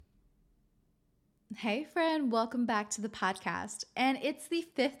Hey, friend, welcome back to the podcast. And it's the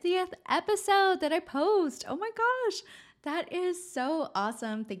 50th episode that I post. Oh my gosh, that is so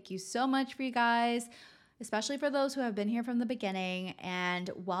awesome. Thank you so much for you guys, especially for those who have been here from the beginning. And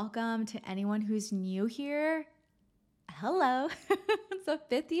welcome to anyone who's new here. Hello. It's the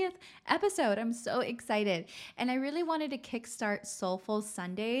 50th episode. I'm so excited. And I really wanted to kickstart Soulful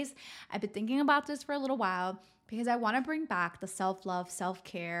Sundays. I've been thinking about this for a little while because I want to bring back the self love, self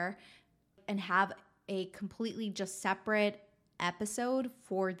care, and have a completely just separate episode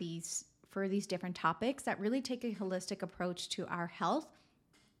for these different topics that really take a holistic approach to our health,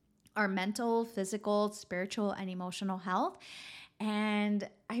 our mental, physical, spiritual, and emotional health. And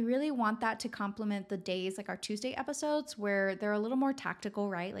I really want that to complement the days like our Tuesday episodes where they're a little more tactical,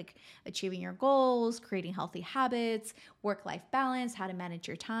 right? Like achieving your goals, creating healthy habits, work-life balance, how to manage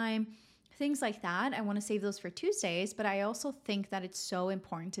your time, things like that. I want to save those for Tuesdays, but I also think that it's so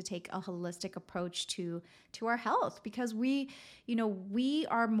important to take a holistic approach to our health because we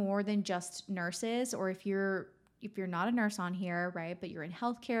are more than just nurses, or if you're not a nurse on here, right, but you're in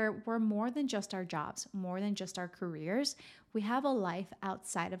healthcare, we're more than just our jobs, more than just our careers. We have a life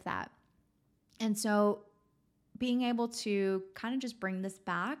outside of that. And so being able to kind of just bring this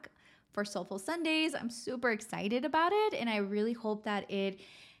back for Soulful Sundays, I'm super excited about it. And I really hope that it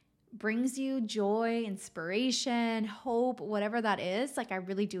brings you joy, inspiration, hope, whatever that is. Like, I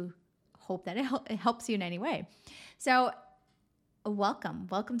really do hope that it helps you in any way. So welcome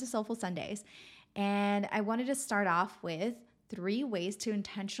to Soulful Sundays. And I wanted to start off with 3 ways to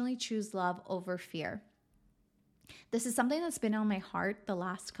intentionally choose love over fear. This is something that's been on my heart the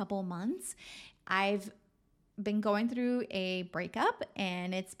last couple months. I've been going through a breakup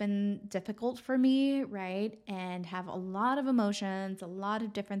and it's been difficult for me, right? And have a lot of emotions, a lot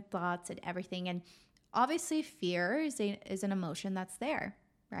of different thoughts and everything. And obviously fear is an emotion that's there,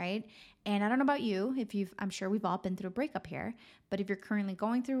 right? And I don't know about you, I'm sure we've all been through a breakup here, but if you're currently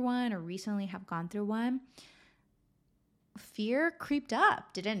going through one or recently have gone through one, fear creeped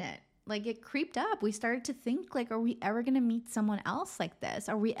up, didn't it? Like, it creeped up. We started to think, like, are we ever going to meet someone else like this?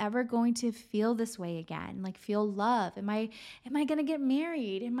 Are we ever going to feel this way again? Like, feel love? Am I going to get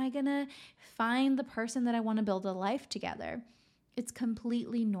married? Am I going to find the person that I want to build a life together? It's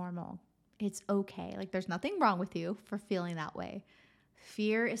completely normal. It's okay. Like, there's nothing wrong with you for feeling that way.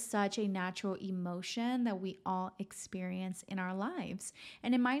 Fear is such a natural emotion that we all experience in our lives.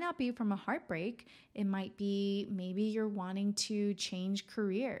 And it might not be from a heartbreak. It might be maybe you're wanting to change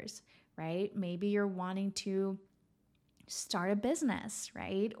careers, right? Maybe you're wanting to start a business,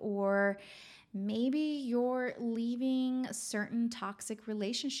 right? Or maybe you're leaving certain toxic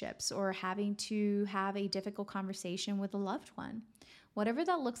relationships or having to have a difficult conversation with a loved one. Whatever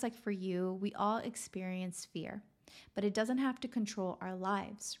that looks like for you, we all experience fear, but it doesn't have to control our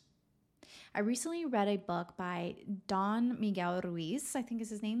lives. I recently read a book by Don Miguel Ruiz, I think is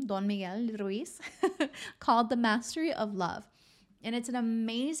his name, Don Miguel Ruiz, called The Mastery of Love. And it's an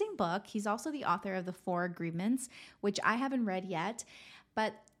amazing book. He's also the author of The 4 Agreements, which I haven't read yet.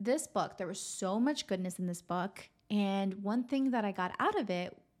 But this book, there was so much goodness in this book. And one thing that I got out of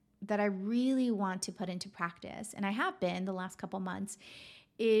it that I really want to put into practice, and I have been the last couple months,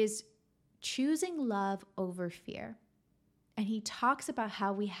 is choosing love over fear. And he talks about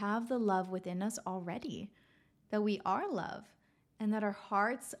how we have the love within us already, that we are love, and that our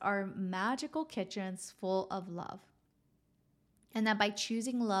hearts are magical kitchens full of love. And that by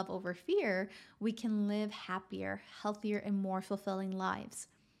choosing love over fear, we can live happier, healthier, and more fulfilling lives.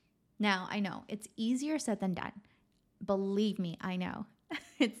 Now, I know it's easier said than done. Believe me, I know.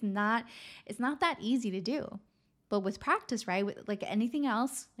 It's not that easy to do. But with practice, right? Like anything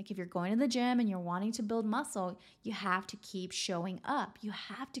else, like if you're going to the gym and you're wanting to build muscle, you have to keep showing up. You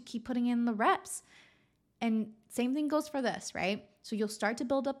have to keep putting in the reps. And same thing goes for this, right? So you'll start to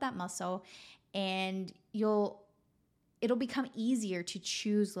build up that muscle and it'll become easier to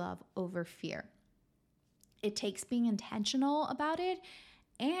choose love over fear. It takes being intentional about it.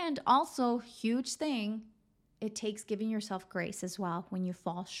 And also, huge thing, it takes giving yourself grace as well when you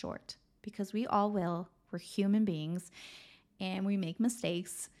fall short, because we all will. We're human beings and we make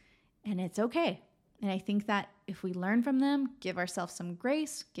mistakes, and it's okay. And I think that if we learn from them, give ourselves some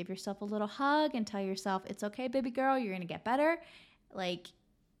grace, give yourself a little hug and tell yourself, it's okay, baby girl, you're going to get better. Like,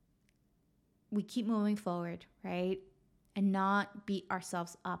 we keep moving forward, right? And not beat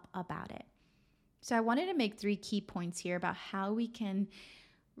ourselves up about it. So I wanted to make 3 key points here about how we can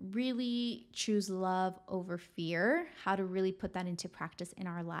really choose love over fear, how to really put that into practice in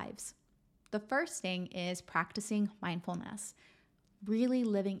our lives. The first thing is practicing mindfulness. really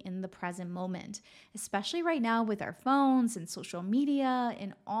living in the present moment, especially right now with our phones and social media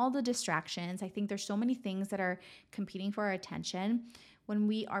and all the distractions. I think there's so many things that are competing for our attention. When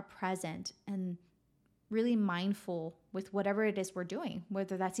we are present and really mindful with whatever it is we're doing,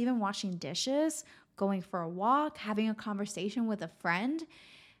 whether that's even washing dishes, going for a walk, having a conversation with a friend,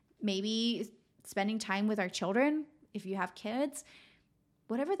 maybe spending time with our children, if you have kids,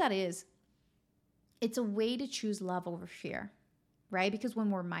 whatever that is, it's a way to choose love over fear, right? Because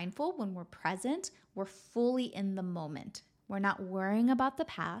when we're mindful, when we're present, we're fully in the moment. We're not worrying about the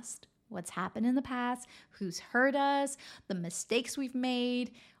past, what's happened in the past, who's hurt us, the mistakes we've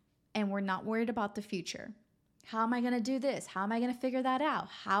made, and we're not worried about the future. How am I going to do this? How am I going to figure that out?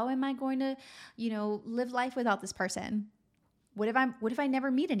 How am I going to, live life without this person? What if I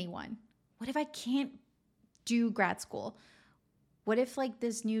never meet anyone? What if I can't do grad school? What if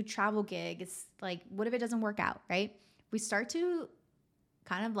this new travel gig is what if it doesn't work out, right? We start to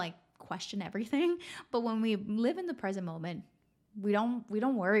kind of question everything, but when we live in the present moment, we don't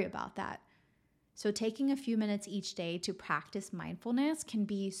worry about that. So taking a few minutes each day to practice mindfulness can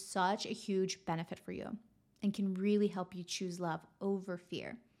be such a huge benefit for you and can really help you choose love over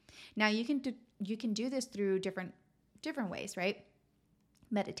fear. Now you can do this through different ways, right?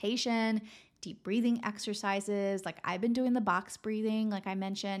 Meditation, deep breathing exercises. I've been doing the box breathing, like I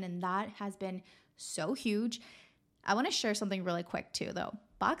mentioned, and that has been so huge. I want to share something really quick too, though.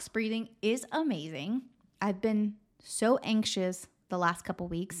 Box breathing is amazing. I've been so anxious the last couple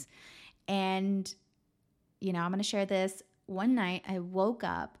weeks, and I'm going to share this. One night I woke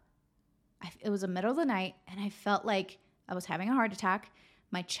up, it was the middle of the night, and I felt like I was having a heart attack.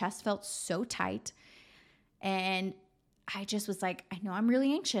 My chest felt so tight, and I just was I know I'm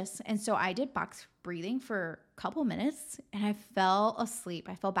really anxious. And so I did box breathing for a couple minutes, and I fell asleep.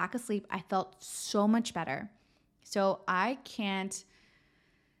 I fell back asleep. I felt so much better. So I can't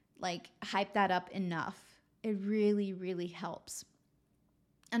hype that up enough. It really, really helps.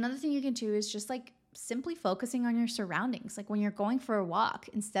 Another thing you can do is just simply focusing on your surroundings. When you're going for a walk,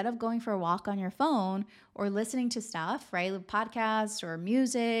 instead of going for a walk on your phone or listening to stuff, right? Podcasts or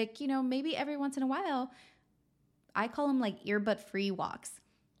music, maybe every once in a while, I call them earbud-free walks,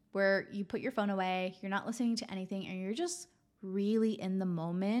 where you put your phone away, you're not listening to anything, and you're just really in the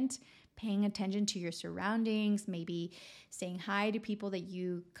moment, paying attention to your surroundings, maybe saying hi to people that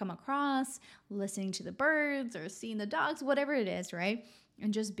you come across, listening to the birds or seeing the dogs, whatever it is, right?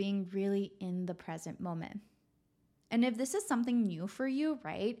 And just being really in the present moment. And if this is something new for you,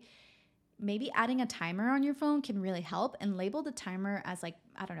 right, maybe adding a timer on your phone can really help, and label the timer as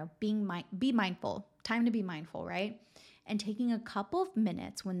be mindful, time to be mindful, right? And taking a couple of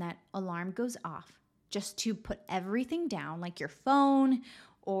minutes when that alarm goes off, just to put everything down, your phone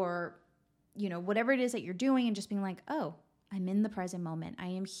or, whatever it is that you're doing, and just being oh, I'm in the present moment. I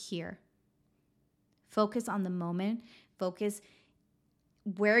am here. Focus on the moment. Focus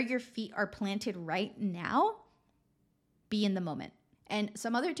where your feet are planted right now. Be in the moment. And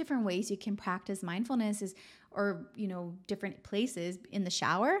some other different ways you can practice mindfulness is, different places in the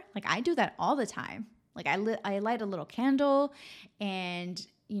shower. I do that all the time. I light a little candle and,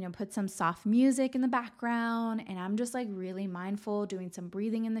 put some soft music in the background. And I'm just really mindful, doing some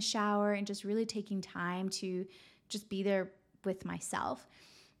breathing in the shower and just really taking time to just be there with myself.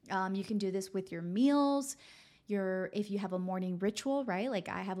 You can do this with your meals. If you have a morning ritual, right?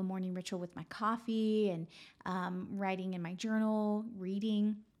 I have a morning ritual with my coffee and writing in my journal,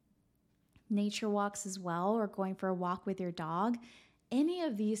 reading, nature walks as well, or going for a walk with your dog. Any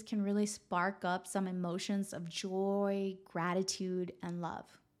of these can really spark up some emotions of joy, gratitude, and love.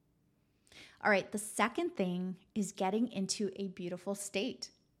 All right, the second thing is getting into a beautiful state.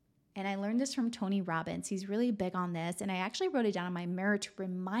 And I learned this from Tony Robbins. He's really big on this. And I actually wrote it down on my mirror to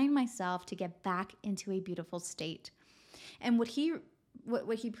remind myself to get back into a beautiful state. And what he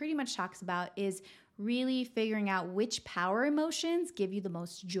pretty much talks about is really figuring out which power emotions give you the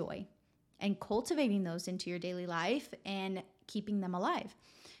most joy and cultivating those into your daily life and keeping them alive.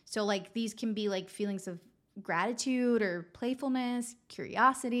 So these can be feelings of gratitude or playfulness,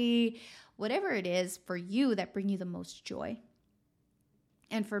 curiosity, whatever it is for you that bring you the most joy.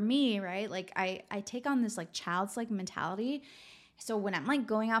 And for me, right, I take on this child's mentality. So when I'm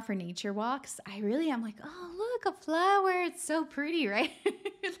going out for nature walks, I really am oh, look, a flower. It's so pretty, right?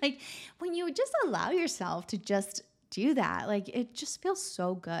 When you just allow yourself to just do that, it just feels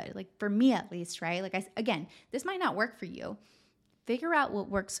so good. For me at least, right? Again, this might not work for you. Figure out what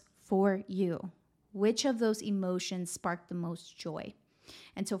works for you. Which of those emotions spark the most joy?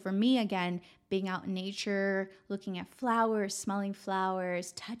 And so for me, again, being out in nature, looking at flowers, smelling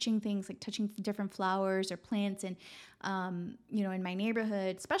flowers, touching things like touching different flowers or plants, and in my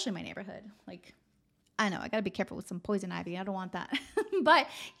neighborhood, especially my neighborhood, like I know I got to be careful with some poison ivy. I don't want that. But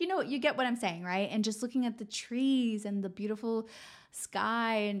you get what I'm saying, right? And just looking at the trees and the beautiful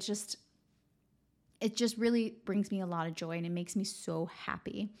sky, and it just really brings me a lot of joy, and it makes me so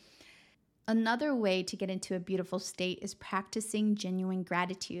happy. Another way to get into a beautiful state is practicing genuine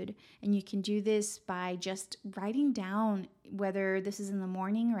gratitude. And you can do this by just writing down, whether this is in the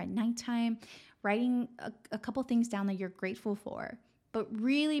morning or at nighttime, writing a couple things down that you're grateful for, but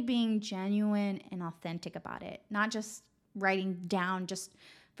really being genuine and authentic about it, not just writing down just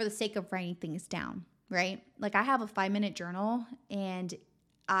for the sake of writing things down, right? Like I have a 5-minute journal, and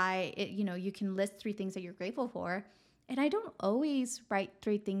you can list 3 things that you're grateful for. And I don't always write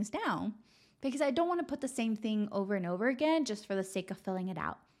 3 things down because I don't want to put the same thing over and over again just for the sake of filling it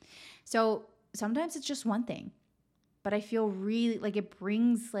out. So sometimes it's just one thing, but I feel really like it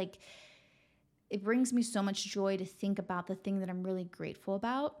brings me so much joy to think about the thing that I'm really grateful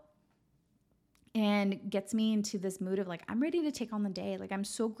about, and gets me into this mood of like, I'm ready to take on the day. Like I'm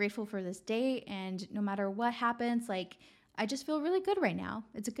so grateful for this day, and no matter what happens, like I just feel really good right now.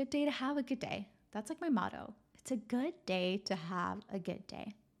 It's a good day to have a good day. That's like my motto. It's a good day to have a good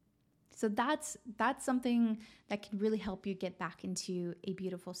day. So that's something that can really help you get back into a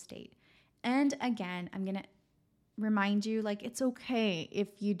beautiful state. And again, I'm going to remind you, like, it's okay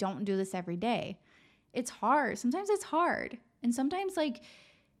if you don't do this every day. It's hard. Sometimes it's hard. And sometimes like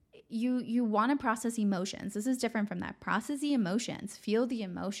you want to process emotions. This is different from that. Process the emotions, feel the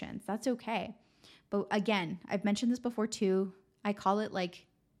emotions. That's okay. But again, I've mentioned this before too. I call it like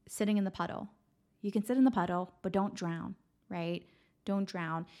sitting in the puddle. You can sit in the puddle, but don't drown, right? Don't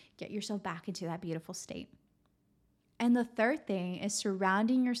drown. Get yourself back into that beautiful state. And the third thing is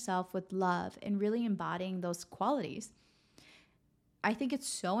surrounding yourself with love and really embodying those qualities. I think it's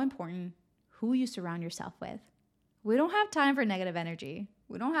so important who you surround yourself with. We don't have time for negative energy.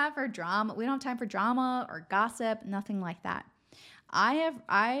 We don't have time for drama or gossip, nothing like that.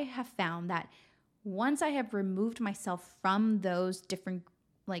 I have found that once I have removed myself from those different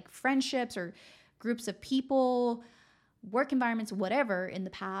like friendships or groups of people, work environments, whatever in the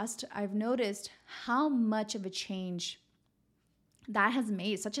past, I've noticed how much of a change that has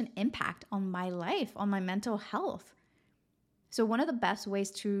made, such an impact on my life, on my mental health. So one of the best ways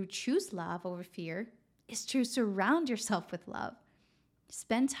to choose love over fear is to surround yourself with love.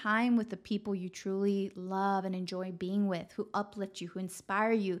 Spend time with the people you truly love and enjoy being with, who uplift you, who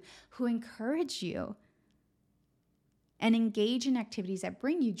inspire you, who encourage you. And engage in activities that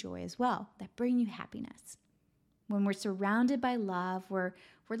bring you joy as well, that bring you happiness. When we're surrounded by love, we're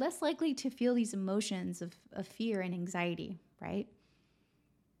less likely to feel these emotions of fear and anxiety, right?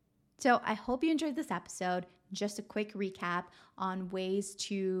 So I hope you enjoyed this episode. Just a quick recap on ways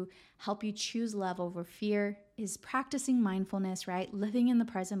to help you choose love over fear is practicing mindfulness, right? Living in the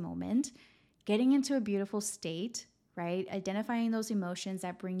present moment, getting into a beautiful state, right? Identifying those emotions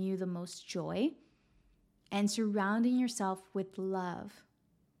that bring you the most joy, and surrounding yourself with love,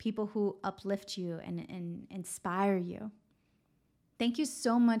 people who uplift you and inspire you. Thank you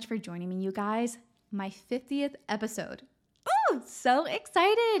so much for joining me, you guys. My 50th episode. Oh, so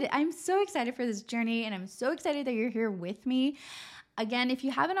excited. I'm so excited for this journey, and I'm so excited that you're here with me. Again, if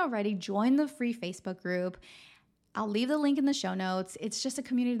you haven't already, join the free Facebook group. I'll leave the link in the show notes. It's just a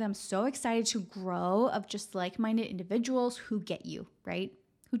community that I'm so excited to grow, of just like-minded individuals who get you, right?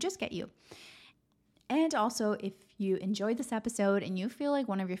 Who just get you. And also, if you enjoyed this episode and you feel like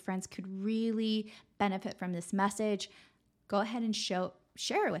one of your friends could really benefit from this message, go ahead and share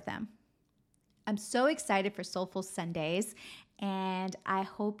it with them. I'm so excited for Soulful Sundays, and I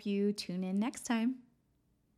hope you tune in next time.